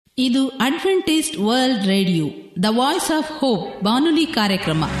ಇದು Adventist world radio the voice of hope ಬಾನುಲಿ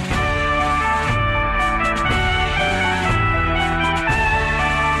ಕಾರ್ಯಕ್ರಮ.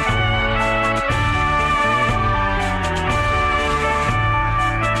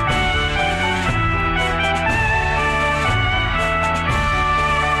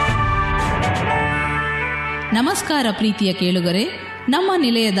 ನಮಸ್ಕಾರ ಪ್ರೀತಿಯ ಕೇಳುಗರೆ, ನಮ್ಮ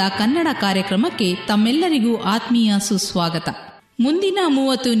ನಿಲಯದ ಕನ್ನಡ ಕಾರ್ಯಕ್ರಮಕ್ಕೆ ತಮ್ಮೆಲ್ಲರಿಗೂ ಆತ್ಮೀಯ ಸುಸ್ವಾಗತ. ಮುಂದಿನ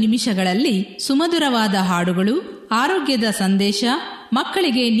 30 ನಿಮಿಷಗಳಲ್ಲಿ ಸುಮಧುರವಾದ ಹಾಡುಗಳು, ಆರೋಗ್ಯದ ಸಂದೇಶ,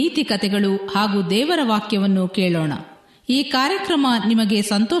 ಮಕ್ಕಳಿಗೆ ನೀತಿ ಕಥೆಗಳು ಹಾಗೂ ದೇವರ ವಾಕ್ಯವನ್ನು ಕೇಳೋಣ. ಈ ಕಾರ್ಯಕ್ರಮ ನಿಮಗೆ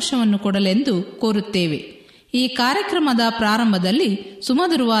ಸಂತೋಷವನ್ನು ಕೊಡಲೆಂದು ಕೋರುತ್ತೇವೆ. ಈ ಕಾರ್ಯಕ್ರಮದ ಪ್ರಾರಂಭದಲ್ಲಿ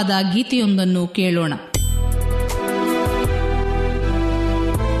ಸುಮಧುರವಾದ ಗೀತೆಯೊಂದನ್ನು ಕೇಳೋಣ.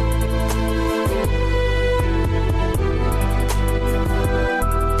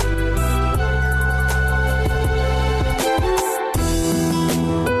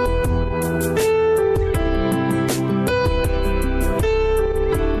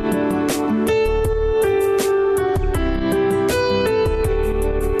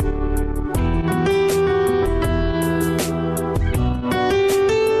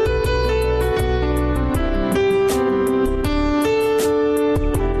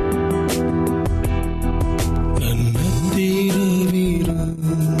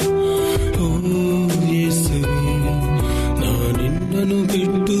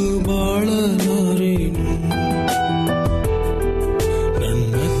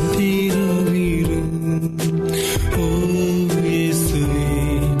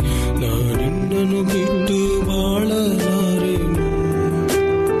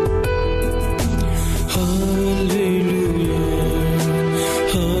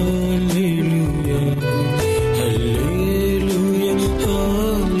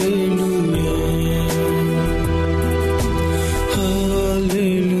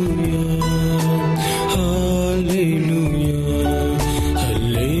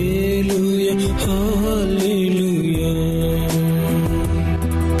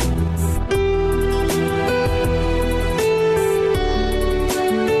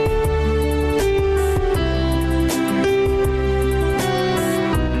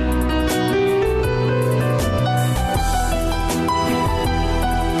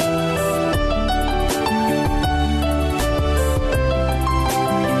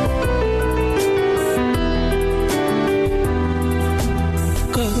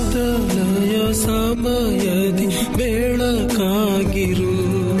 ಸಮಯದಿ ಬೆಳಕಾಗಿರು,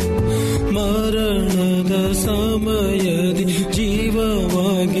 ಮರಣದ ಸಮಯದಿ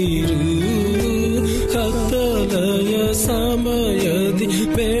ಜೀವವಾಗಿರು. ಕತ್ತಲೆಯ ಸಮಯದಿ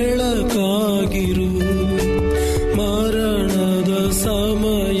ಬೆಳಕಾಗಿರು, ಮರಣದ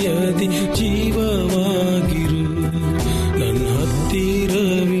ಸಮಯದಿ ಜೀವವಾಗಿರು. ನನ್ನ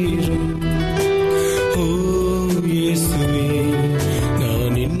ಹತ್ತಿರವಿರು ಓ ಯೇಸುವೇ,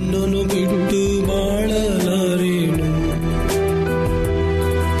 ನಾನಿನ್ನನು ಬಿಟ್ಟು ಬಾಳಲಾರೆನು.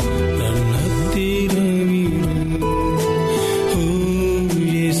 ನನ್ನ ಹತ್ತಿರವಿರು ಓ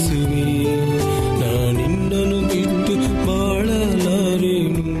ಯೇಸುವೇ, ನಾನಿನ್ನನು ಬಿಟ್ಟು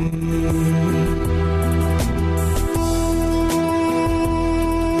ಬಾಳಲಾರೆನು.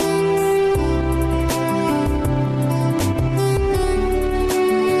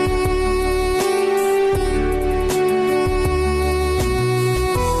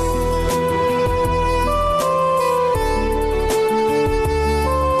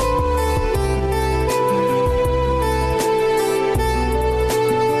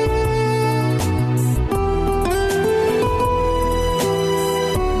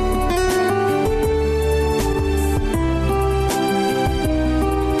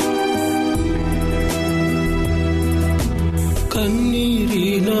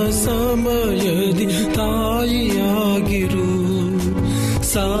 ಕಣ್ಣೀರಿನ ಸಮಯದಿ ತಾಯಿಯಾಗಿರು,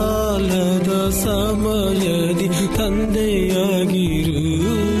 ಸಾಲದ ಸಮಯದಿ ತಂದೆಯಾಗಿರು.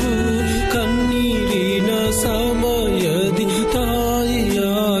 ಕಣ್ಣೀರಿನ ಸಮಯದಿ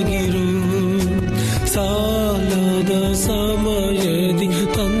ತಾಯಿಯಾಗಿರು, ಸಾಲದ ಸಮಯದಿ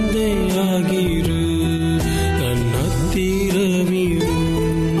ತಂದೆಯಾಗಿರು. ನನ್ನ ಹತ್ತಿರವಿರು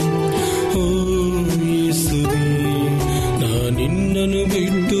ಓ ಯೇಸುವೇ, ನಾನಿನ್ನನು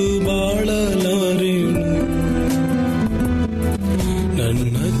ಬಿಟ್ಟು ಬಾಳಲಾರೆನು.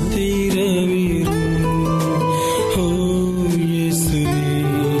 ನನ್ನ ಹತ್ತಿರವಿರು ಓ ಯೇಸುವೇ,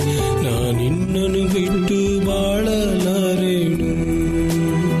 ನಾನಿನ್ನನು ಬಿಟ್ಟು ಬಾಳಲಾರೆನು.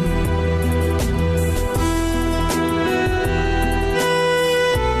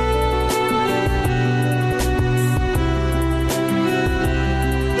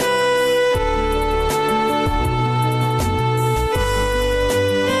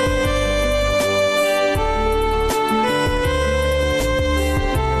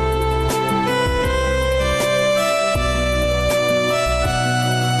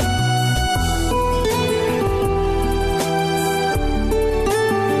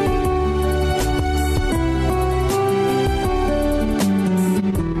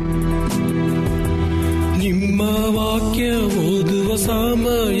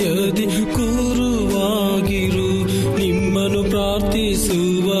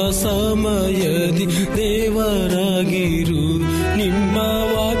 ಪ್ರಾರ್ಥಿಸುವ ಸಮಯದಿ ದೇವರಾಗಿರು. ನಿಮ್ಮ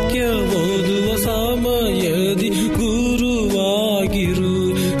ವಾಕ್ಯ ಓದುವ ಸಮಯದಿ ಗುರುವಾಗಿರು.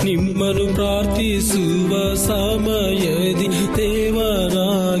 ನಿಮ್ಮನ್ನು ಪ್ರಾರ್ಥಿಸುವ ಸಮಯದಿ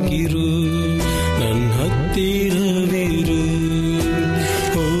ದೇವರಾಗಿರು. ನನ್ನ ಹತ್ತಿರವಿರು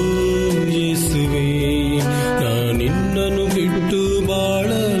ಓ ಯೇಸುವೇ, ನಾನಿನ್ನನ್ನು ಬಿಟ್ಟು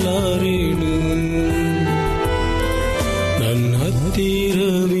ಬಾಳಲಾರೆನು. ನನ್ನ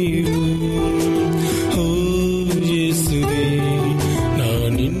ಹತ್ತಿರವಿರು ಓ ಯೇಸುವೇ,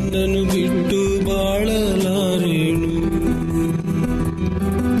 ನಾನಿನ್ನನ್ನು ಬಿಟ್ಟು ಬಾಳಲಾರೆನು.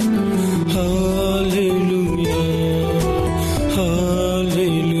 Hallelujah,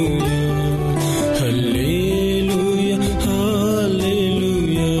 hallelujah, hallelujah, hallelujah,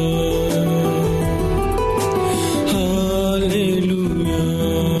 hallelujah,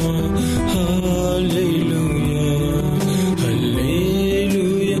 hallelujah,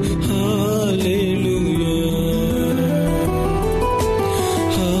 hallelujah,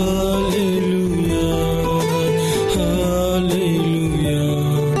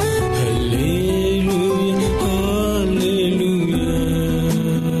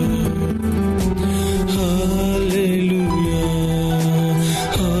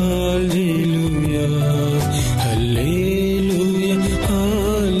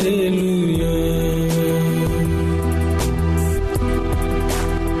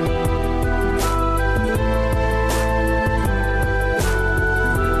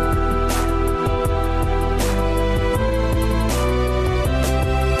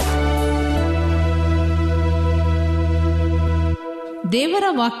 ದೇವರ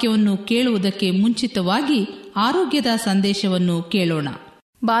ವಾಕ್ಯವನ್ನು ಕೇಳುವುದಕ್ಕೆ ಮುಂಚಿತವಾಗಿ ಆರೋಗ್ಯದ ಸಂದೇಶವನ್ನು ಕೇಳೋಣ.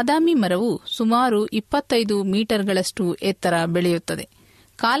 ಬಾದಾಮಿ ಮರವು ಸುಮಾರು 25 ಮೀಟರ್ಗಳಷ್ಟು ಎತ್ತರ ಬೆಳೆಯುತ್ತದೆ.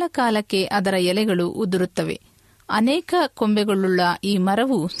 ಕಾಲಕಾಲಕ್ಕೆ ಅದರ ಎಲೆಗಳು ಉದುರುತ್ತವೆ. ಅನೇಕ ಕೊಂಬೆಗಳುಳ್ಳ ಈ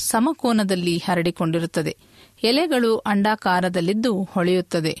ಮರವು ಸಮಕೋನದಲ್ಲಿ ಹರಡಿಕೊಂಡಿರುತ್ತದೆ. ಎಲೆಗಳು ಅಂಡಾಕಾರದಲ್ಲಿದ್ದು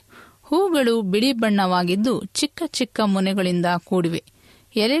ಹೊಳೆಯುತ್ತದೆ. ಹೂಗಳು ಬಿಳಿ ಬಣ್ಣವಾಗಿದ್ದು ಚಿಕ್ಕ ಚಿಕ್ಕ ಮೊನೆಗಳಿಂದ ಕೂಡಿವೆ.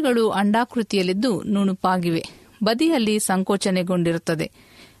 ಎಲೆಗಳು ಅಂಡಾಕೃತಿಯಲ್ಲಿದ್ದು ನುಣುಪಾಗಿವೆ. ಬದಿಯಲ್ಲಿ ಸಂಕೋಚನೆಗೊಂಡಿರುತ್ತದೆ.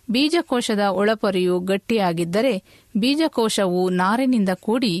 ಬೀಜಕೋಶದ ಒಳಪೊರೆಯು ಗಟ್ಟಿಯಾಗಿದ್ದರೆ ಬೀಜಕೋಶವು ನಾರಿನಿಂದ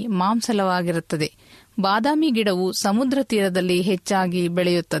ಕೂಡಿ ಮಾಂಸಲವಾಗಿರುತ್ತದೆ. ಬಾದಾಮಿ ಗಿಡವು ಸಮುದ್ರ ತೀರದಲ್ಲಿ ಹೆಚ್ಚಾಗಿ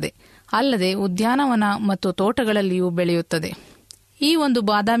ಬೆಳೆಯುತ್ತದೆ. ಅಲ್ಲದೆ ಉದ್ಯಾನವನ ಮತ್ತು ತೋಟಗಳಲ್ಲಿಯೂ ಬೆಳೆಯುತ್ತದೆ. ಈ ಒಂದು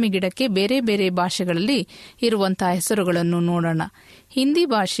ಬಾದಾಮಿ ಗಿಡಕ್ಕೆ ಬೇರೆ ಬೇರೆ ಭಾಷೆಗಳಲ್ಲಿ ಇರುವಂತಹ ಹೆಸರುಗಳನ್ನು ನೋಡೋಣ. ಹಿಂದಿ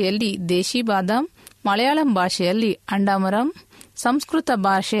ಭಾಷೆಯಲ್ಲಿ ದೇಶಿ ಬಾದಾಮ್, ಮಲಯಾಳಂ ಭಾಷೆಯಲ್ಲಿ ಅಂಡಾಮರಂ, ಸಂಸ್ಕೃತ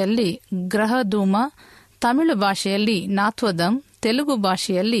ಭಾಷೆಯಲ್ಲಿ ಗ್ರಹಧೂಮ, ತಮಿಳು ಭಾಷೆಯಲ್ಲಿ ನಾಥ್ವದಂ, ತೆಲುಗು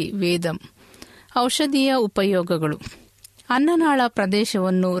ಭಾಷೆಯಲ್ಲಿ ವೇದಂ. ಔಷಧೀಯ ಉಪಯೋಗಗಳು: ಅನ್ನನಾಳ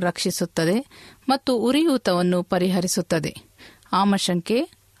ಪ್ರದೇಶವನ್ನು ರಕ್ಷಿಸುತ್ತದೆ ಮತ್ತು ಉರಿಯೂತವನ್ನು ಪರಿಹರಿಸುತ್ತದೆ. ಆಮಶಂಕೆ,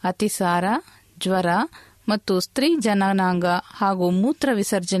 ಅತಿಸಾರ, ಜ್ವರ ಮತ್ತು ಸ್ತ್ರೀ ಜನನಾಂಗ ಹಾಗೂ ಮೂತ್ರ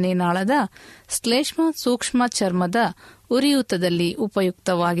ವಿಸರ್ಜನೆ ನಾಳದ ಶ್ಲೇಷ್ಮ ಸೂಕ್ಷ್ಮ ಚರ್ಮದ ಉರಿಯೂತದಲ್ಲಿ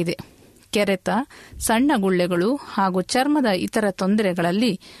ಉಪಯುಕ್ತವಾಗಿದೆ. ಕೆರೆತ, ಸಣ್ಣ ಗುಳ್ಳೆಗಳು ಹಾಗೂ ಚರ್ಮದ ಇತರ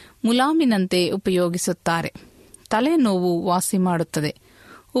ತೊಂದರೆಗಳಲ್ಲಿ ಮುಲಾಮಿನಂತೆ ಉಪಯೋಗಿಸುತ್ತಾರೆ. ತಲೆನೋವು ವಾಸಿ ಮಾಡುತ್ತದೆ.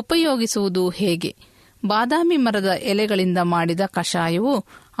 ಉಪಯೋಗಿಸುವುದು ಹೇಗೆ? ಬಾದಾಮಿ ಮರದ ಎಲೆಗಳಿಂದ ಮಾಡಿದ ಕಷಾಯವು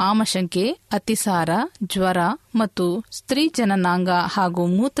ಆಮಶಂಕೆ, ಅತಿಸಾರ, ಜ್ವರ ಮತ್ತು ಸ್ತ್ರೀ ಜನನಾಂಗ ಹಾಗೂ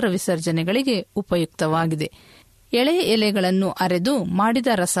ಮೂತ್ರ ವಿಸರ್ಜನೆಗಳಿಗೆ ಉಪಯುಕ್ತವಾಗಿದೆ. ಎಳೆ ಎಲೆಗಳನ್ನು ಅರೆದು ಮಾಡಿದ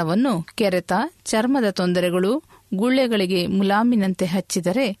ರಸವನ್ನು ಕೆರೆತ, ಚರ್ಮದ ತೊಂದರೆಗಳು, ಗುಳ್ಳೆಗಳಿಗೆ ಮುಲಾಮಿನಂತೆ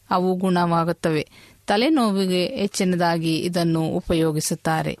ಹಚ್ಚಿದರೆ ಅವು ಗುಣವಾಗುತ್ತವೆ. ತಲೆನೋವಿಗೆ ಹೆಚ್ಚಿನದಾಗಿ ಇದನ್ನು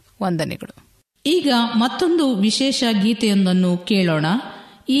ಉಪಯೋಗಿಸುತ್ತಾರೆ. ವಂದನೆಗಳು. ಈಗ ಮತ್ತೊಂದು ವಿಶೇಷ ಗೀತೆಯೊಂದನ್ನು ಕೇಳೋಣ.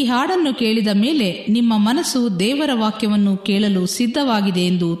 ಈ ಹಾಡನ್ನು ಕೇಳಿದ ಮೇಲೆ ನಿಮ್ಮ ಮನಸ್ಸು ದೇವರ ವಾಕ್ಯವನ್ನು ಕೇಳಲು ಸಿದ್ಧವಾಗಿದೆ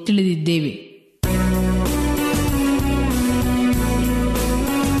ಎಂದು ತಿಳಿದಿದ್ದೇವೆ.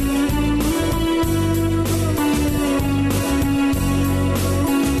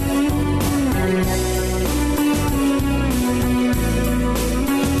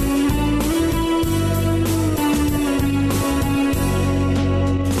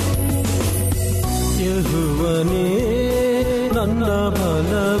 ಯೆಹೋವನೇ ನನ್ನ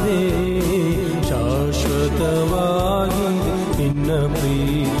ಬಲವೇ, ಶಾಶ್ವತವಾಗಿದೆ ನಿನ್ನ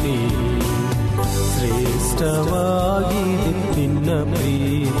ಪ್ರೀತಿ, ಶ್ರೇಷ್ಠವಾಗಿದೆ ನಿನ್ನ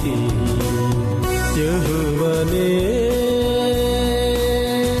ಪ್ರೀತಿ. ಯೆಹೋವನೇ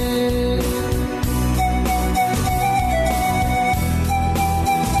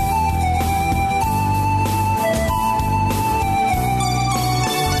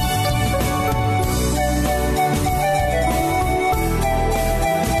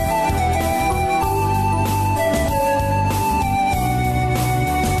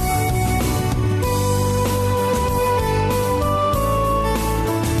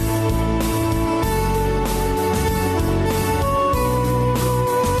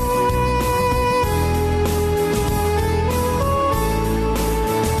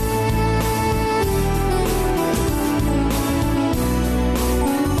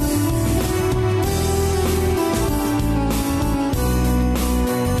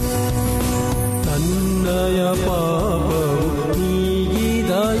ನನ್ನಯ ಪಾಪವು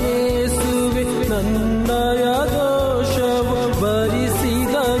ನೀಗಿದ ಯೇಸುವೆ, ನನ್ನಯ ದೋಷವು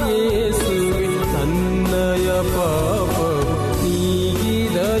ಭರಿಸಿದ ಯೇಸುವೆ, ನನ್ನಯ ಪಾಪವು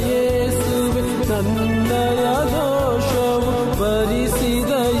ನೀಗಿದ ಯೇಸುವೆ, ನನ್ನಯ ದೋಷವು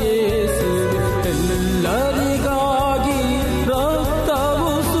ಭರಿಸಿದ ಯೇಸುವೆ. ಎಲ್ಲರಿಗಾಗಿ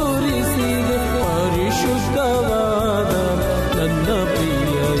ರಕ್ತವು ಸುರಿಸಿದೆ, ಪರಿಶುದ್ಧವಾದ ನನ್ನ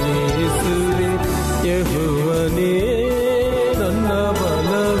ಪ್ರಿಯ ಯೇಸುವೆ. ಯೆಹೋವನೇ ನನ್ನ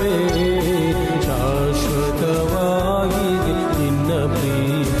ಬಲವೇ, ಶಾಶ್ವತವಾಗಿದೆ ನಿನ್ನ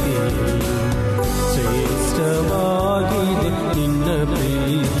ಪ್ರೀತಿ, ಶ್ರೇಷ್ಠವಾಗಿದೆ ನಿನ್ನ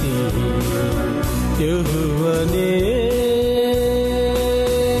ಪ್ರೀತಿ. ಯೆಹೋವನೇ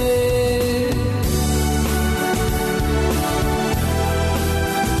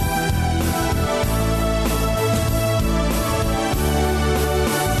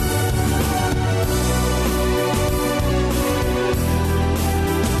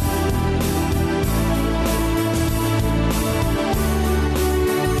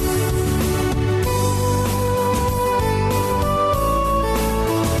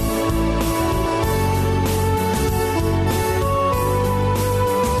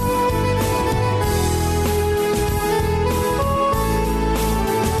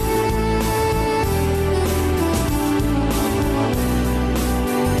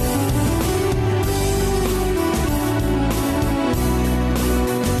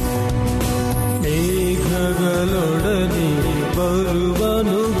ಮೇಘಗಳೊಡನೆ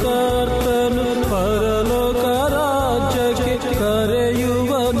ಬರುವನು ಕರ್ತನು, ಪರಲೋಕ ರಾಜ್ಯಕ್ಕೆ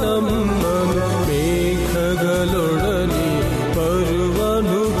ಕರೆಯುವ ನಮ್ಮನು. ಮೇಘಗಳೊಡನೆ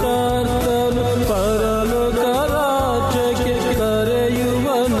ಬರುವನು ಕರ್ತನು, ಪರಲೋಕ ರಾಜ್ಯಕ್ಕೆ ಕರೆಯುವ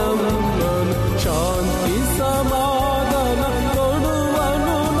ನಮ್ಮನು. ಶಾಂತಿ ಸಮಾಧಾನ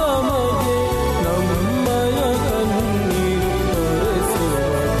ಕೊಡುವನು ನಮಗೆ, ನಮ್ಮಯ ಕಣ್ಣೀರು ತೊರೆಸುವ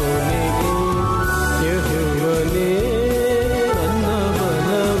ಕೊನೆಗೆ. ಯೆಹೋವನೇ ನನ್ನ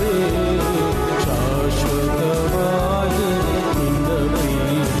ಬಲವೇ, ಶಾಶ್ವತವಾಗಿದೆ ನಿನ್ನ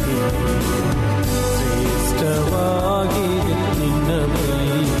ಪ್ರೀತಿ, ಶ್ರೇಷ್ಠವಾಗಿದೆ ನಿನ್ನ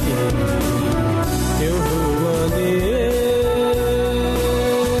ಪ್ರೀತಿ. ಯೆಹೋವನೇ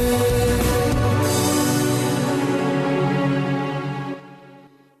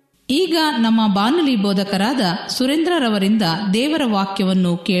ಈಗ ನಮ್ಮ ಬಾನುಲಿ ಬೋಧಕರಾದ ಸುರೇಂದ್ರರವರಿಂದ ದೇವರ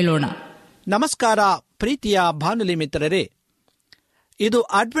ವಾಕ್ಯವನ್ನು ಕೇಳೋಣ. ನಮಸ್ಕಾರ ಪ್ರೀತಿಯ ಬಾನುಲಿ ಮಿತ್ರರೇ, ಇದು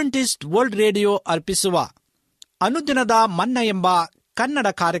ಅಡ್ವೆಂಟಿಸ್ಟ್ ವರ್ಲ್ಡ್ ರೇಡಿಯೋ ಅರ್ಪಿಸುವ ಅನುದಿನದ ಮನ್ನಾ ಎಂಬ ಕನ್ನಡ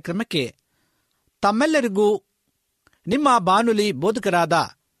ಕಾರ್ಯಕ್ರಮಕ್ಕೆ ತಮ್ಮೆಲ್ಲರಿಗೂ ನಿಮ್ಮ ಬಾನುಲಿ ಬೋಧಕರಾದ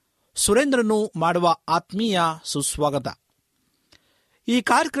ಸುರೇಂದ್ರನು ಮಾಡುವ ಆತ್ಮೀಯ ಸುಸ್ವಾಗತ. ಈ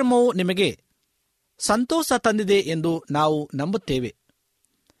ಕಾರ್ಯಕ್ರಮವು ನಿಮಗೆ ಸಂತೋಷ ತಂದಿದೆ ಎಂದು ನಾವು ನಂಬುತ್ತೇವೆ.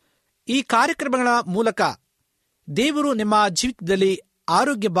 ಈ ಕಾರ್ಯಕ್ರಮಗಳ ಮೂಲಕ ದೇವರು ನಿಮ್ಮ ಜೀವಿತದಲ್ಲಿ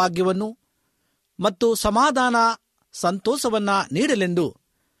ಆರೋಗ್ಯ ಭಾಗ್ಯವನ್ನು ಮತ್ತು ಸಮಾಧಾನ ಸಂತೋಷವನ್ನು ನೀಡಲೆಂದು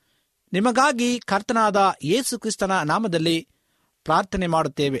ನಿಮಗಾಗಿ ಕರ್ತನಾದ ಯೇಸು ಕ್ರಿಸ್ತನ ನಾಮದಲ್ಲಿ ಪ್ರಾರ್ಥನೆ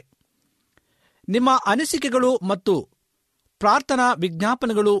ಮಾಡುತ್ತೇವೆ. ನಿಮ್ಮ ಅನಿಸಿಕೆಗಳು ಮತ್ತು ಪ್ರಾರ್ಥನಾ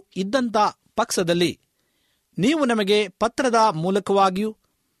ವಿಜ್ಞಾಪನೆಗಳು ಇದ್ದಂಥ ಪಕ್ಷದಲ್ಲಿ ನೀವು ನಮಗೆ ಪತ್ರದ ಮೂಲಕವಾಗಿಯೂ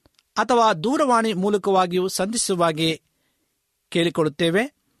ಅಥವಾ ದೂರವಾಣಿ ಮೂಲಕವಾಗಿಯೂ ಸಂಧಿಸುವಾಗೆ ಕೇಳಿಕೊಳ್ಳುತ್ತೇವೆ.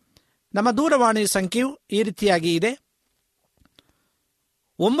 ನಮ್ಮ ದೂರವಾಣಿ ಸಂಖ್ಯೆಯು ಈ ರೀತಿಯಾಗಿ ಇದೆ: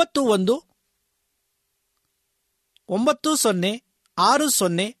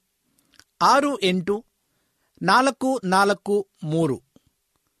 919060484443.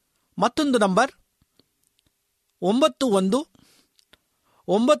 ಮತ್ತೊಂದು ನಂಬರ್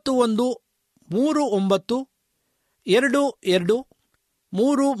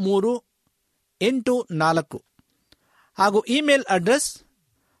 919199223384 ಹಾಗೂ ಇಮೇಲ್ ಅಡ್ರೆಸ್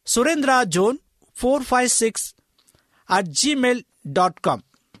surendrazone456@gmail.com.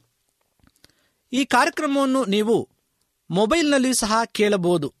 ಈ ಕಾರ್ಯಕ್ರಮವನ್ನು ನೀವು ಮೊಬೈಲ್ನಲ್ಲಿ ಸಹ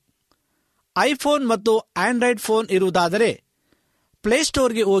ಕೇಳಬಹುದು. ಐಫೋನ್ ಮತ್ತು ಆಂಡ್ರಾಯ್ಡ್ ಫೋನ್ ಇರುವುದಾದರೆ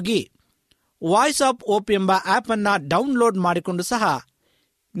ಪ್ಲೇಸ್ಟೋರ್ಗೆ ಹೋಗಿ ವಾಯ್ಸ್ ಆಫ್ ಹೋಪ್ ಎಂಬ ಆ್ಯಪ್ ಅನ್ನು ಡೌನ್ಲೋಡ್ ಮಾಡಿಕೊಂಡು ಸಹ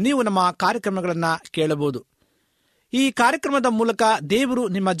ನೀವು ನಮ್ಮ ಕಾರ್ಯಕ್ರಮಗಳನ್ನು ಕೇಳಬಹುದು. ಈ ಕಾರ್ಯಕ್ರಮದ ಮೂಲಕ ದೇವರು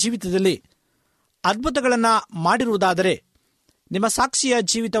ನಿಮ್ಮ ಜೀವಿತದಲ್ಲಿ ಅದ್ಭುತಗಳನ್ನು ಮಾಡಿರುವುದಾದರೆ ನಿಮ್ಮ ಸಾಕ್ಷಿಯ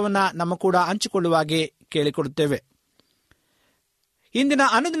ಜೀವಿತವನ್ನು ನಮ್ಮ ಕೂಡ ಹಂಚಿಕೊಳ್ಳುವಾಗೆ ಕೇಳಿಕೊಡುತ್ತೇವೆ. ಇಂದಿನ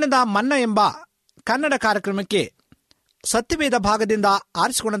ಅನುದಿನದ ಮನ್ನಾ ಎಂಬ ಕನ್ನಡ ಕಾರ್ಯಕ್ರಮಕ್ಕೆ ಸತ್ಯವೇದ ಭಾಗದಿಂದ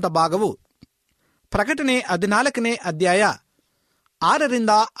ಆರಿಸಿಕೊಂಡಂಥ ಭಾಗವು ಪ್ರಕಟಣೆ 14ನೇ ಅಧ್ಯಾಯ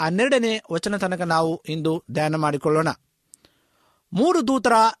 6ರಿಂದ 12ನೇ ವಚನ ತನಕ ನಾವು ಇಂದು ಧ್ಯಾನ ಮಾಡಿಕೊಳ್ಳೋಣ. 3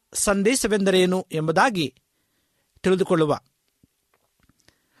 ದೂತರ ಸಂದೇಶವೆಂದರೇನು ಎಂಬುದಾಗಿ ತಿಳಿದುಕೊಳ್ಳುವ.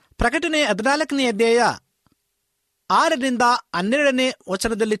 ಪ್ರಕಟಣೆ 14ನೇ ಅಧ್ಯಾಯ 6ರಿಂದ 12ನೇ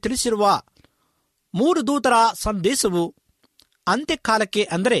ವಚನದಲ್ಲಿ ತಿಳಿಸಿರುವ ಮೂರು ದೂತರ ಸಂದೇಶವು ಅಂತ್ಯಕಾಲಕ್ಕೆ,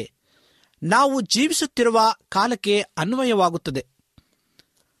 ಅಂದರೆ ನಾವು ಜೀವಿಸುತ್ತಿರುವ ಕಾಲಕ್ಕೆ ಅನ್ವಯವಾಗುತ್ತದೆ.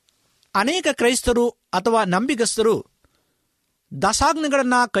 ಅನೇಕ ಕ್ರೈಸ್ತರು ಅಥವಾ ನಂಬಿಗಸ್ತರು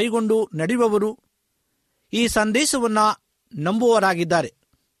ದಶಾಜ್ಞೆಗಳನ್ನು ಕೈಗೊಂಡು ನಡೆಯುವವರು ಈ ಸಂದೇಶವನ್ನು ನಂಬುವವರಾಗಿದ್ದಾರೆ.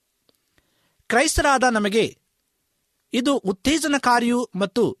 ಕ್ರೈಸ್ತರಾದ ನಮಗೆ ಇದು ಉತ್ತೇಜನಕಾರಿಯೂ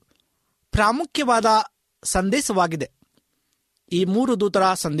ಮತ್ತು ಪ್ರಾಮುಖ್ಯವಾದ ಸಂದೇಶವಾಗಿದೆ. ಈ ಮೂರು ದೂತರ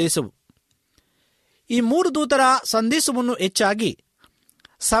ಸಂದೇಶವು ಈ ಮೂರು ದೂತರ ಸಂದೇಶವನ್ನು ಹೆಚ್ಚಾಗಿ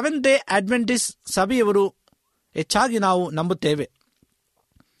ಸೆವೆಂತ್ ಡೇ ಅಡ್ವೆಂಟಿಸ್ಟ್ ಸಭೆಯವರು ಹೆಚ್ಚಾಗಿ ನಾವು ನಂಬುತ್ತೇವೆ.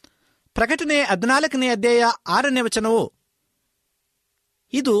 ಪ್ರಕಟಣೆ 14ನೇ ಅಧ್ಯಾಯ 6ನೇ ವಚನವು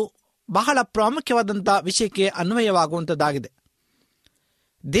ಇದು ಬಹಳ ಪ್ರಾಮುಖ್ಯವಾದಂಥ ವಿಷಯಕ್ಕೆ ಅನ್ವಯವಾಗುವಂಥದ್ದಾಗಿದೆ.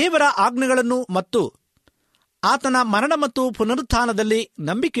 ದೇವರ ಆಜ್ಞೆಗಳನ್ನು ಮತ್ತು ಆತನ ಮರಣ ಮತ್ತು ಪುನರುತ್ಥಾನದಲ್ಲಿ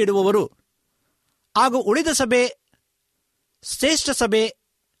ನಂಬಿಕೆ ಇಡುವವರು ಹಾಗೂ ಉಳಿದ ಸಭೆ, ಶ್ರೇಷ್ಠ ಸಭೆ,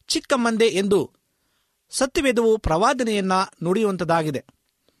 ಚಿಕ್ಕ ಮಂದೆ ಎಂದು ಸತ್ಯವೇದವು ಪ್ರವಾದನೆಯನ್ನ ನುಡಿಯುವಂಥದ್ದಾಗಿದೆ.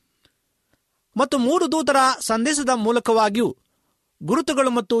 ಮತ್ತು ಮೂರು ದೂತರ ಸಂದೇಶದ ಮೂಲಕವಾಗಿಯೂ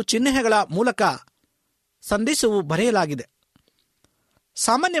ಗುರುತುಗಳು ಮತ್ತು ಚಿಹ್ನೆಗಳ ಮೂಲಕ ಸಂದೇಶವು ಬರೆಯಲಾಗಿದೆ.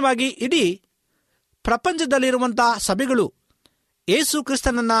 ಸಾಮಾನ್ಯವಾಗಿ ಇಡೀ ಪ್ರಪಂಚದಲ್ಲಿರುವಂತಹ ಸಭೆಗಳು ಯೇಸು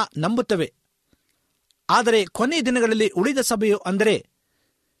ಕ್ರಿಸ್ತನನ್ನ ನಂಬುತ್ತವೆ. ಆದರೆ ಕೊನೆಯ ದಿನಗಳಲ್ಲಿ ಉಳಿದ ಸಭೆಯು, ಅಂದರೆ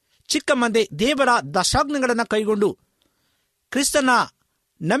ಚಿಕ್ಕ ಮಂದೆ, ದೇವರ ದಶಾಜ್ಞೆಗಳನ್ನು ಕೈಗೊಂಡು ಕ್ರಿಸ್ತನ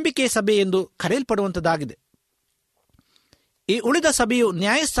ನಂಬಿಕೆ ಸಭೆ ಎಂದು ಕರೆಯಲ್ಪಡುವಂಥದ್ದಾಗಿದೆ. ಈ ಉಳಿದ ಸಭೆಯು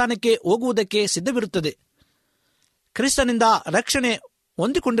ನ್ಯಾಯಸ್ಥಾನಕ್ಕೆ ಹೋಗುವುದಕ್ಕೆ ಸಿದ್ಧವಿರುತ್ತದೆ. ಕ್ರಿಸ್ತನಿಂದ ರಕ್ಷಣೆ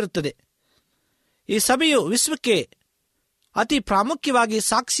ಹೊಂದಿಕೊಂಡಿರುತ್ತದೆ. ಈ ಸಭೆಯು ವಿಶ್ವಕ್ಕೆ ಅತಿ ಪ್ರಾಮುಖ್ಯವಾಗಿ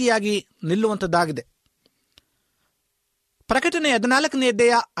ಸಾಕ್ಷಿಯಾಗಿ ನಿಲ್ಲುವಂಥದ್ದಾಗಿದೆ. ಪ್ರಕಟಣೆ 14ನೇ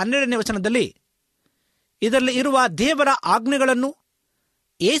ಅಧ್ಯಾಯ 12ನೇ ವಚನದಲ್ಲಿ ಇದರಲ್ಲಿ ಇರುವ ದೇವರ ಆಜ್ಞೆಗಳನ್ನು,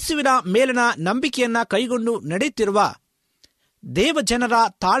 ಯೇಸುವಿನ ಮೇಲಿನ ನಂಬಿಕೆಯನ್ನು ಕೈಗೊಂಡು ನಡೆಯುತ್ತಿರುವ ದೇವಜನರ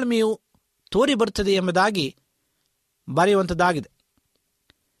ತಾಳ್ಮೆಯು ತೋರಿಬರುತ್ತದೆ ಎಂಬುದಾಗಿ ಬರೆಯುವಂಥದ್ದಾಗಿದೆ.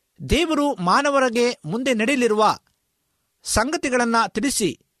 ದೇವರು ಮಾನವರಿಗೆ ಮುಂದೆ ನಡೆಯಲಿರುವ ಸಂಗತಿಗಳನ್ನು ತಿಳಿಸಿ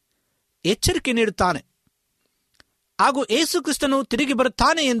ಎಚ್ಚರಿಕೆ ನೀಡುತ್ತಾನೆ. ಹಾಗೂ ಯೇಸು ಕ್ರಿಸ್ತನು ತಿರುಗಿ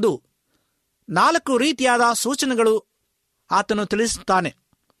ಬರುತ್ತಾನೆ ಎಂದು 4 ರೀತಿಯಾದ ಸೂಚನೆಗಳು ಆತನು ತಿಳಿಸುತ್ತಾನೆ.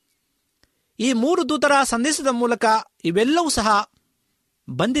 ಈ ಮೂರು ದೂತರ ಸಂದೇಶದ ಮೂಲಕ ಇವೆಲ್ಲವೂ ಸಹ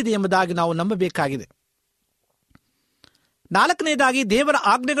ಬಂದಿದೆ ಎಂಬುದಾಗಿ ನಾವು ನಂಬಬೇಕಾಗಿದೆ. 4ನೇದಾಗಿ, ದೇವರ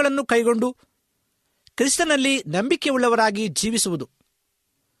ಆಜ್ಞೆಗಳನ್ನು ಕೈಗೊಂಡು ಕ್ರಿಸ್ತನಲ್ಲಿ ನಂಬಿಕೆಯುಳ್ಳವರಾಗಿ ಜೀವಿಸುವುದು.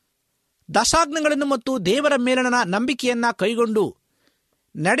 ದಶಾಜ್ಞೆಗಳನ್ನು ಮತ್ತು ದೇವರ ಮೇಲಣ ನಂಬಿಕೆಯನ್ನ ಕೈಗೊಂಡು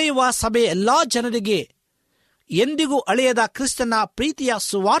ನಡೆಯುವ ಸಭೆ ಎಲ್ಲಾ ಜನರಿಗೆ ಎಂದಿಗೂ ಅಳೆಯದ ಕ್ರಿಸ್ತನ ಪ್ರೀತಿಯ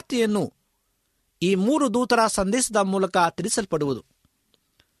ಸುವಾರ್ತೆಯನ್ನು ಈ ಮೂರು ದೂತರ ಸಂದೇಶದ ಮೂಲಕ ತಿಳಿಸಲ್ಪಡುವುದು.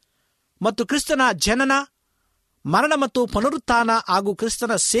 ಮತ್ತು ಕ್ರಿಸ್ತನ ಜನನ, ಮರಣ ಮತ್ತು ಪುನರುತ್ಥಾನ ಹಾಗೂ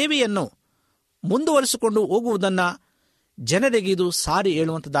ಕ್ರಿಸ್ತನ ಸೇವೆಯನ್ನು ಮುಂದುವರಿಸಿಕೊಂಡು ಹೋಗುವುದನ್ನು ಜನರಿಗೆ ಇದು ಸಾರಿ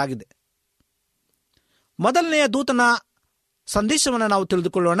ಹೇಳುವಂಥದ್ದಾಗಿದೆ. ಮೊದಲನೆಯ ದೂತನ ಸಂದೇಶವನ್ನು ನಾವು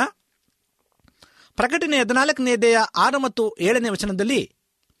ತಿಳಿದುಕೊಳ್ಳೋಣ. ಪ್ರಕಟಣೆ 14ನೇ ಅಧ್ಯಾಯ 6 ಮತ್ತು 7ನೇ ವಚನದಲ್ಲಿ,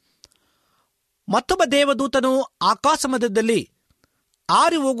 ಮತ್ತೊಬ್ಬ ದೇವದೂತನು ಆಕಾಶ ಮಧ್ಯದಲ್ಲಿ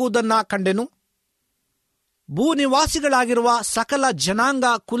ಹಾರಿ ಹೋಗುವುದನ್ನು ಕಂಡೆನು. ಭೂನಿವಾಸಿಗಳಾಗಿರುವ ಸಕಲ ಜನಾಂಗ,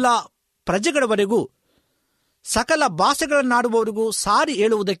 ಕುಲ, ಪ್ರಜೆಗಳವರೆಗೂ, ಸಕಲ ಭಾಷೆಗಳನ್ನಾಡುವವರಿಗೂ ಸಾರಿ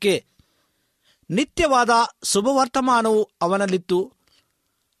ಹೇಳುವುದಕ್ಕೆ ನಿತ್ಯವಾದ ಶುಭವರ್ತಮಾನವು ಅವನಲ್ಲಿತ್ತು.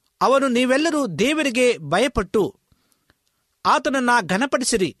 ಅವನು, ನೀವೆಲ್ಲರೂ ದೇವರಿಗೆ ಭಯಪಟ್ಟು ಆತನನ್ನು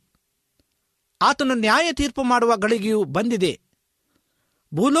ಘನಪಡಿಸಿರಿ. ಆತನು ನ್ಯಾಯ ತೀರ್ಪು ಮಾಡುವ ಗಳಿಗೆಯು ಬಂದಿದೆ.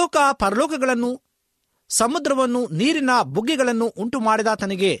 ಭೂಲೋಕ ಪರಲೋಕಗಳನ್ನು, ಸಮುದ್ರವನ್ನು, ನೀರಿನ ಬುಗ್ಗೆಗಳನ್ನು ಉಂಟು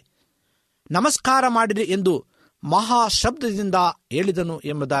ಮಾಡಿದಾತನಿಗೆ ನಮಸ್ಕಾರ ಮಾಡಿರಿ ಎಂದು ಮಹಾಶಬ್ದದಿಂದ ಹೇಳಿದನು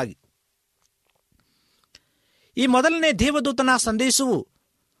ಎಂಬುದಾಗಿ. ಈ ಮೊದಲನೇ ದೇವದೂತನ ಸಂದೇಶವು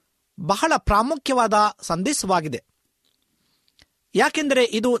ಬಹಳ ಪ್ರಾಮುಖ್ಯವಾದ ಸಂದೇಶವಾಗಿದೆ. ಯಾಕೆಂದರೆ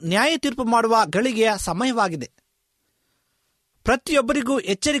ಇದು ನ್ಯಾಯ ತೀರ್ಪು ಮಾಡುವ ಗಳಿಗೆಯ ಸಮಯವಾಗಿದೆ. ಪ್ರತಿಯೊಬ್ಬರಿಗೂ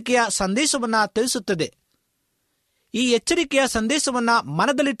ಎಚ್ಚರಿಕೆಯ ಸಂದೇಶವನ್ನು ತಿಳಿಸುತ್ತದೆ. ಈ ಎಚ್ಚರಿಕೆಯ ಸಂದೇಶವನ್ನು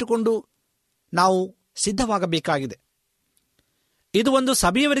ಮನದಲ್ಲಿಟ್ಟುಕೊಂಡು ನಾವು ಸಿದ್ಧವಾಗಬೇಕಾಗಿದೆ. ಇದು ಒಂದು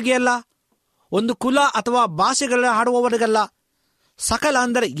ಸಭೆಯವರಿಗೆ ಅಲ್ಲ, ಒಂದು ಕುಲ ಅಥವಾ ಭಾಷೆಗಳ ಆಡುವವರಿಗಲ್ಲ, ಸಕಲ,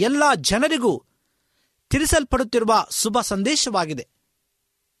 ಅಂದರೆ ಎಲ್ಲ ಜನರಿಗೂ ತಿಳಿಸಲ್ಪಡುತ್ತಿರುವ ಶುಭ ಸಂದೇಶವಾಗಿದೆ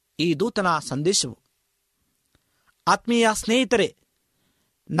ಈ ದೂತನ ಸಂದೇಶವು. ಆತ್ಮೀಯ ಸ್ನೇಹಿತರೆ,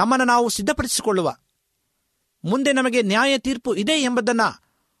 ನಮ್ಮನ್ನು ನಾವು ಸಿದ್ಧಪಡಿಸಿಕೊಳ್ಳುವ, ಮುಂದೆ ನಮಗೆ ನ್ಯಾಯ ತೀರ್ಪು ಇದೆ ಎಂಬುದನ್ನು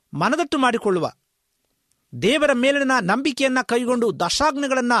ಮನದಟ್ಟು ಮಾಡಿಕೊಳ್ಳುವ, ದೇವರ ಮೇಲಿನ ನಂಬಿಕೆಯನ್ನು ಕೈಗೊಂಡು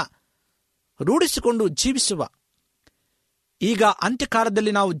ದಶಾಜ್ಞೆಗಳನ್ನು ರೂಢಿಸಿಕೊಂಡು ಜೀವಿಸುವ, ಈಗ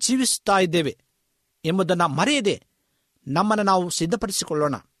ಅಂತ್ಯಕಾಲದಲ್ಲಿ ನಾವು ಜೀವಿಸುತ್ತಾ ಇದ್ದೇವೆ ಎಂಬುದನ್ನು ಮರೆಯದೆ ನಮ್ಮನ್ನು ನಾವು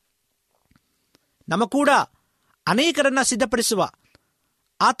ಸಿದ್ಧಪಡಿಸಿಕೊಳ್ಳೋಣ. ನಮ್ಮ ಕೂಡ ಅನೇಕರನ್ನು ಸಿದ್ಧಪಡಿಸುವ,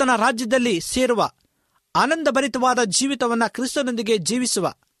 ಆತನ ರಾಜ್ಯದಲ್ಲಿ ಸೇರುವ, ಆನಂದಭರಿತವಾದ ಜೀವಿತವನ್ನು ಕ್ರಿಸ್ತನೊಂದಿಗೆ ಜೀವಿಸುವ,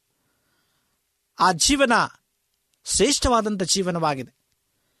 ಆ ಜೀವನ ಶ್ರೇಷ್ಠವಾದಂಥ ಜೀವನವಾಗಿದೆ.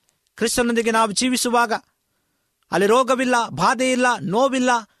 ಕ್ರಿಸ್ತನೊಂದಿಗೆ ನಾವು ಜೀವಿಸುವಾಗ ಅಲ್ಲಿ ರೋಗವಿಲ್ಲ, ಬಾಧೆ ಇಲ್ಲ,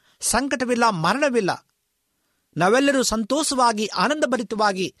 ನೋವಿಲ್ಲ, ಸಂಕಟವಿಲ್ಲ, ಮರಣವಿಲ್ಲ. ನಾವೆಲ್ಲರೂ ಸಂತೋಷವಾಗಿ,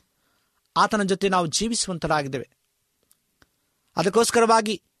 ಆನಂದಭರಿತವಾಗಿ ಆತನ ಜೊತೆ ನಾವು ಜೀವಿಸುವಂತರಾಗಿದ್ದೇವೆ.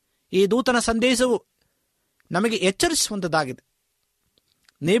 ಅದಕ್ಕೋಸ್ಕರವಾಗಿ ಈ ದೂತನ ಸಂದೇಶವು ನಮಗೆ ಎಚ್ಚರಿಸುವಂಥದ್ದಾಗಿದೆ.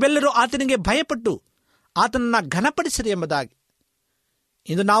 ನೀವೆಲ್ಲರೂ ಆತನಿಗೆ ಭಯಪಟ್ಟು ಆತನನ್ನು ಘನಪಡಿಸಿರಿ ಎಂಬುದಾಗಿ.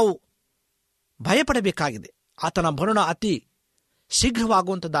 ಇಂದು ನಾವು ಭಯಪಡಬೇಕಾಗಿದೆ. ಆತನ ಬರುಣ ಅತಿ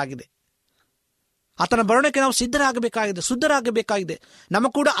ಶೀಘ್ರವಾಗುವಂಥದ್ದಾಗಿದೆ. ಆತನ ಬರುಣಕ್ಕೆ ನಾವು ಸಿದ್ಧರಾಗಬೇಕಾಗಿದೆ, ಶುದ್ಧರಾಗಬೇಕಾಗಿದೆ. ನಮ್ಮ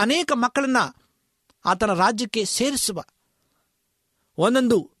ಕೂಡ ಅನೇಕ ಮಕ್ಕಳನ್ನು ಆತನ ರಾಜ್ಯಕ್ಕೆ ಸೇರಿಸುವ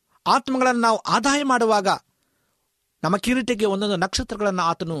ಒಂದೊಂದು ಆತ್ಮಗಳನ್ನು ನಾವು ಆದಾಯ ಮಾಡುವಾಗ ನಮ್ಮ ಕಿರೀಟಕ್ಕೆ ಒಂದೊಂದು ನಕ್ಷತ್ರಗಳನ್ನು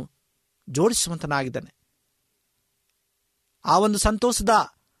ಆತನು ಜೋಡಿಸುವಂತನಾಗಿದ್ದಾನೆ. ಆ ಒಂದು ಸಂತೋಷದ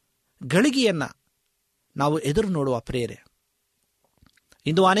ಗಳಿಗೆಯನ್ನು ನಾವು ಎದುರು ನೋಡುವ ಪ್ರೇರೆ.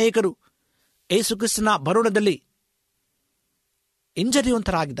 ಇಂದು ಅನೇಕರು ಯೇಸು ಕ್ರಿಸ್ತನ ಬರುಣದಲ್ಲಿ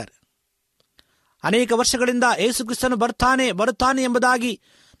ಹಿಂಜರಿಯುವಂತರಾಗಿದ್ದಾರೆ. ಅನೇಕ ವರ್ಷಗಳಿಂದ ಯೇಸು ಕ್ರಿಸ್ತನು ಬರುತ್ತಾನೆ ಎಂಬುದಾಗಿ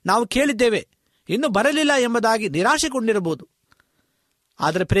ನಾವು ಕೇಳಿದ್ದೇವೆ. ಇನ್ನೂ ಬರಲಿಲ್ಲ ಎಂಬುದಾಗಿ ನಿರಾಶೆಗೊಂಡಿರಬಹುದು.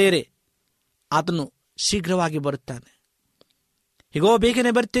 ಆದರೆ ಪ್ರೇರೆ, ಆತನು ಶೀಘ್ರವಾಗಿ ಬರುತ್ತಾನೆ. ಹೀಗೋ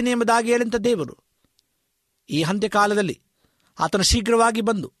ಬೇಗನೆ ಬರ್ತೇನೆ ಎಂಬುದಾಗಿ ಹೇಳಿದಂಥ ದೇವರು ಈ ಅಂತ್ಯಕಾಲದಲ್ಲಿ ಆತನು ಶೀಘ್ರವಾಗಿ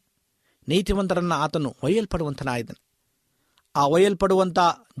ಬಂದು ನೀತಿವಂತರನ್ನು ಆತನು ಒಯ್ಯಲ್ಪಡುವಂತನಾಗಿದ್ದಾನೆ. ಆ ಒಯ್ಯಲ್ಪಡುವಂಥ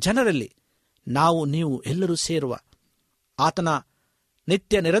ಜನರಲ್ಲಿ ನೀವು ಎಲ್ಲರೂ ಸೇರುವ ಆತನ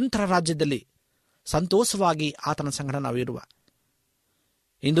ನಿತ್ಯ ನಿರಂತರ ರಾಜ್ಯದಲ್ಲಿ ಸಂತೋಷವಾಗಿ ಆತನ ಸಂಗಡ ನಾವಿರುವ.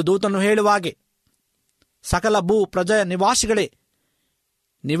 ಇಂದು ದೂತನು ಹೇಳುವ ಹಾಗೆ, ಸಕಲ ಭೂ ಪ್ರಜಾ ನಿವಾಸಿಗಳೇ,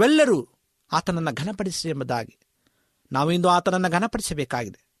 ನೀವೆಲ್ಲರೂ ಆತನನ್ನು ಘನಪಡಿಸಿ ಎಂಬುದಾಗಿ ನಾವು ಇಂದು ಆತನನ್ನು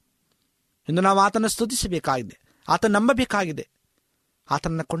ಘನಪಡಿಸಬೇಕಾಗಿದೆ. ಇಂದು ನಾವು ಆತನ ಸ್ತುತಿಸಬೇಕಾಗಿದೆ, ಆತನ ನಂಬಬೇಕಾಗಿದೆ,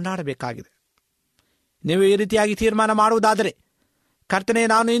 ಆತನನ್ನು ಕೊಂಡಾಡಬೇಕಾಗಿದೆ. ನೀವು ಈ ರೀತಿಯಾಗಿ ತೀರ್ಮಾನ ಮಾಡುವುದಾದರೆ, ಕರ್ತನೇ,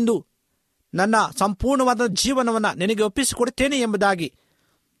 ನಾನು ಇಂದು ನನ್ನ ಸಂಪೂರ್ಣವಾದ ಜೀವನವನ್ನು ನಿನಗೆ ಒಪ್ಪಿಸಿಕೊಡುತ್ತೇನೆ ಎಂಬುದಾಗಿ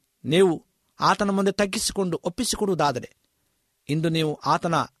ನೀವು ಆತನ ಮುಂದೆ ತಗ್ಗಿಸಿಕೊಂಡು ಒಪ್ಪಿಸಿಕೊಡುವುದಾದರೆ, ಇಂದು ನೀವು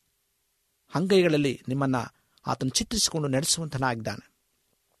ಆತನ ಅಂಗೈಗಳಲ್ಲಿ ನಿಮ್ಮನ್ನು ಆತನು ಚಿತ್ರಿಸಿಕೊಂಡು ನಡೆಸುವಂತನಾಗಿದ್ದಾನೆ.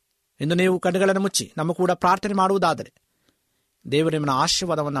 ಇಂದು ನೀವು ಕಣ್ಣುಗಳನ್ನು ಮುಚ್ಚಿ ನಮ್ಮ ಕೂಡ ಪ್ರಾರ್ಥನೆ ಮಾಡುವುದಾದರೆ, ದೇವರು ನಿಮ್ಮನ್ನ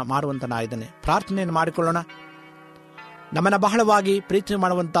ಆಶೀರ್ವಾದವನ್ನು ಮಾಡುವಂತನಾಗಿದ್ದಾನೆ. ಪ್ರಾರ್ಥನೆಯನ್ನು ಮಾಡಿಕೊಳ್ಳೋಣ. ನಮ್ಮನ್ನು ಬಹಳವಾಗಿ ಪ್ರೀತಿ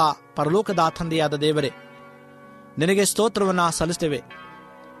ಮಾಡುವಂಥ ಪರಲೋಕದ ತಂದೆಯಾದ ದೇವರೇ, ನಿನಗೆ ಸ್ತೋತ್ರವನ್ನು ಸಲ್ಲಿಸ್ತೇವೆ.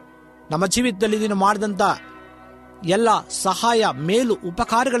 ನಮ್ಮ ಜೀವಿತದಲ್ಲಿ ನೀನು ಮಾಡಿದಂಥ ಎಲ್ಲ ಸಹಾಯ, ಮೇಲು,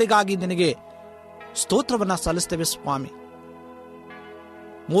 ಉಪಕಾರಗಳಿಗಾಗಿ ನಿನಗೆ ಸ್ತೋತ್ರವನ್ನು ಸಲ್ಲಿಸ್ತೇವೆ ಸ್ವಾಮಿ.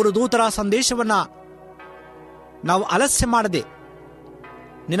 3 ದೂತರ ಸಂದೇಶವನ್ನು ನಾವು ಆಲಸ್ಯ ಮಾಡದೆ,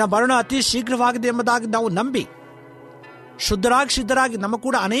 ನಿನ್ನ ಬರುಣ ಅತಿ ಶೀಘ್ರವಾಗಿದೆ ಎಂಬುದಾಗಿ ನಾವು ನಂಬಿ ಶುದ್ಧರಾಗಿ ನಮ್ಮ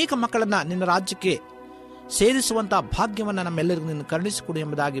ಕೂಡ ಅನೇಕ ಮಕ್ಕಳನ್ನು ನಿನ್ನ ರಾಜ್ಯಕ್ಕೆ ಸೇರಿಸುವಂಥ ಭಾಗ್ಯವನ್ನು ನಮ್ಮೆಲ್ಲರಿಗೂ ನಿನ್ನ ಕರುಣಿಸಿಕೊಡು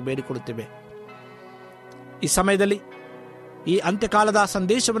ಎಂಬುದಾಗಿ ಬೇಡಿಕೊಳ್ಳುತ್ತೇವೆ. ಈ ಸಮಯದಲ್ಲಿ ಈ ಅಂತ್ಯಕಾಲದ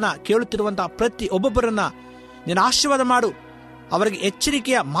ಸಂದೇಶವನ್ನು ಕೇಳುತ್ತಿರುವಂತಹ ಪ್ರತಿ ಒಬ್ಬೊಬ್ಬರನ್ನ ನಿನ್ನ ಆಶೀರ್ವಾದ ಮಾಡು. ಅವರಿಗೆ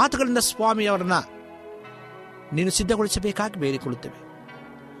ಎಚ್ಚರಿಕೆಯ ಮಾತುಗಳಿಂದ ಸ್ವಾಮಿ ಅವರನ್ನ ನೀನು ಸಿದ್ಧಗೊಳಿಸಬೇಕಾಗಿ ಬೇಡಿಕೊಳ್ಳುತ್ತೇವೆ.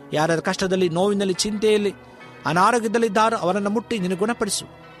 ಯಾರ್ಯಾರ ಕಷ್ಟದಲ್ಲಿ, ನೋವಿನಲ್ಲಿ, ಚಿಂತೆಯಲ್ಲಿ, ಅನಾರೋಗ್ಯದಲ್ಲಿದ್ದಾರೋ ಅವರನ್ನು ಮುಟ್ಟಿ ನಿನ್ನ ಗುಣಪಡಿಸು.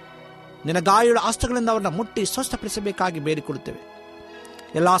 ನಿನ್ನ ಗಾಯಗಳ ಹಸ್ತಗಳಿಂದ ಅವರನ್ನು ಮುಟ್ಟಿ ಸ್ವಸ್ಥಪಡಿಸಬೇಕಾಗಿ ಬೇಡಿಕೊಳ್ಳುತ್ತೇವೆ.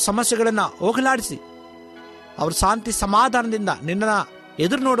 ಎಲ್ಲ ಸಮಸ್ಯೆಗಳನ್ನು ಹೋಗಲಾಡಿಸಿ ಅವರು ಶಾಂತಿ ಸಮಾಧಾನದಿಂದ ನಿನ್ನನ್ನು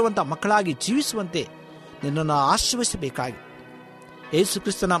ಎದುರು ನೋಡುವಂಥ ಮಕ್ಕಳಾಗಿ ಜೀವಿಸುವಂತೆ ನಿನ್ನನ್ನು ಆಶೀರ್ವದಿಸಬೇಕಾಗಿ ಯೇಸು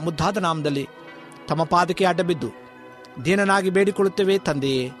ಕ್ರಿಸ್ತನ ಮುದ್ದಾದ ನಾಮದಲ್ಲಿ ತಮ್ಮ ಪಾದಕ್ಕೆ ಅಡ್ಡಬಿದ್ದು ದೀನನಾಗಿ ಬೇಡಿಕೊಳ್ಳುತ್ತೇವೆ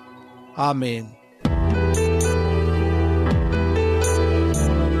ತಂದೆಯೇ, ಆಮೇನ್.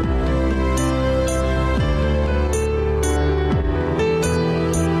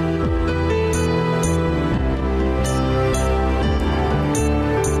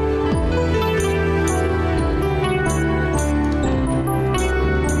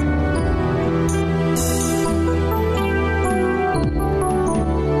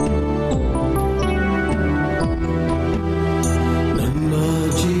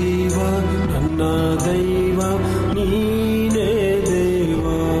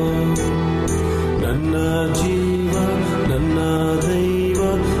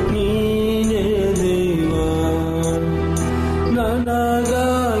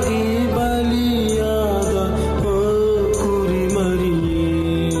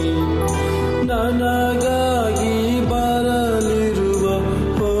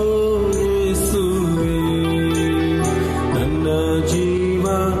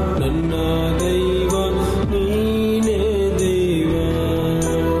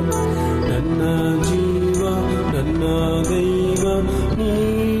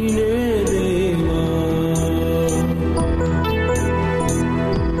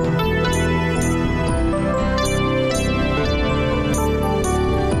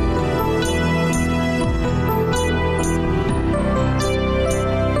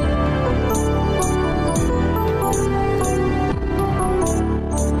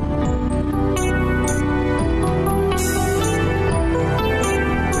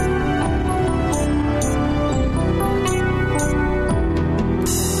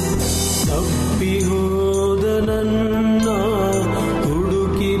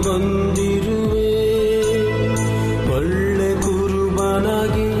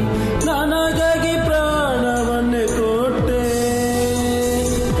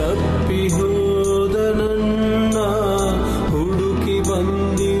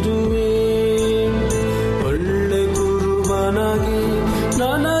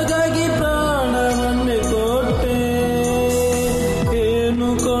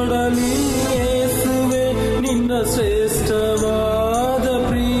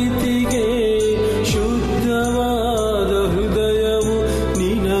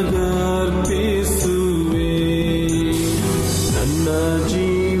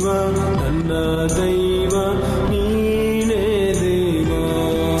 ನನ್ನ ದೈವ ನೀನೇ ದೇವ,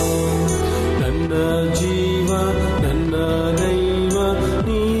 ನನ್ನ ಜೀವ ನನ್ನ ದೈವ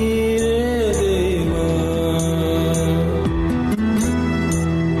ನೀನೇ ದೇವ.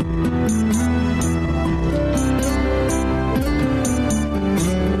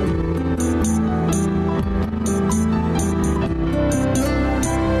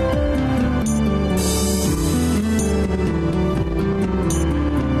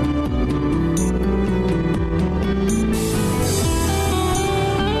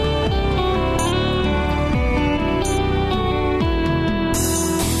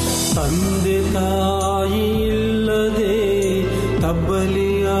 ತಂದೆ ತಾಯಿ ಇಲ್ಲದೆ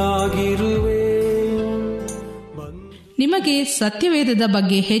ತಬ್ಬಲಿಯಾಗಿರುವೆ. ನಿಮಗೆ ಸತ್ಯವೇದದ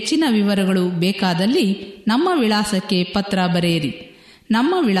ಬಗ್ಗೆ ಹೆಚ್ಚಿನ ವಿವರಗಳು ಬೇಕಾದಲ್ಲಿ ನಮ್ಮ ವಿಳಾಸಕ್ಕೆ ಪತ್ರ ಬರೆಯಿರಿ.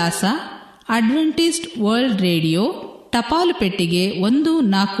 ನಮ್ಮ ವಿಳಾಸ ಅಡ್ವೆಂಟಿಸ್ಟ್ ವರ್ಲ್ಡ್ ರೇಡಿಯೋ, ಟಪಾಲು ಪೆಟ್ಟಿಗೆ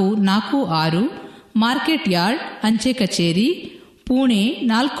 1446, ಮಾರ್ಕೆಟ್ ಯಾರ್ಡ್, ಅಂಚೆ ಕಚೇರಿ, ಪುಣೆ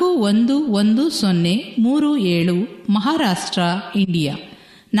 411037, ಮಹಾರಾಷ್ಟ್ರ, ಇಂಡಿಯಾ.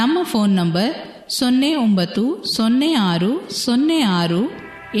 ನಮ್ಮ ಫೋನ್ ನಂಬರ್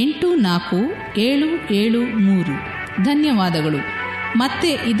 099606847773. ಧನ್ಯವಾದಗಳು.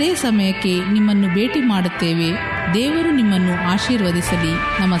 ಮತ್ತೆ ಇದೇ ಸಮಯಕ್ಕೆ ನಿಮ್ಮನ್ನು ಭೇಟಿ ಮಾಡುತ್ತೇವೆ. ದೇವರು ನಿಮ್ಮನ್ನು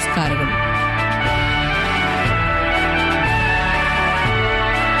ಆಶೀರ್ವದಿಸಲಿ. ನಮಸ್ಕಾರಗಳು.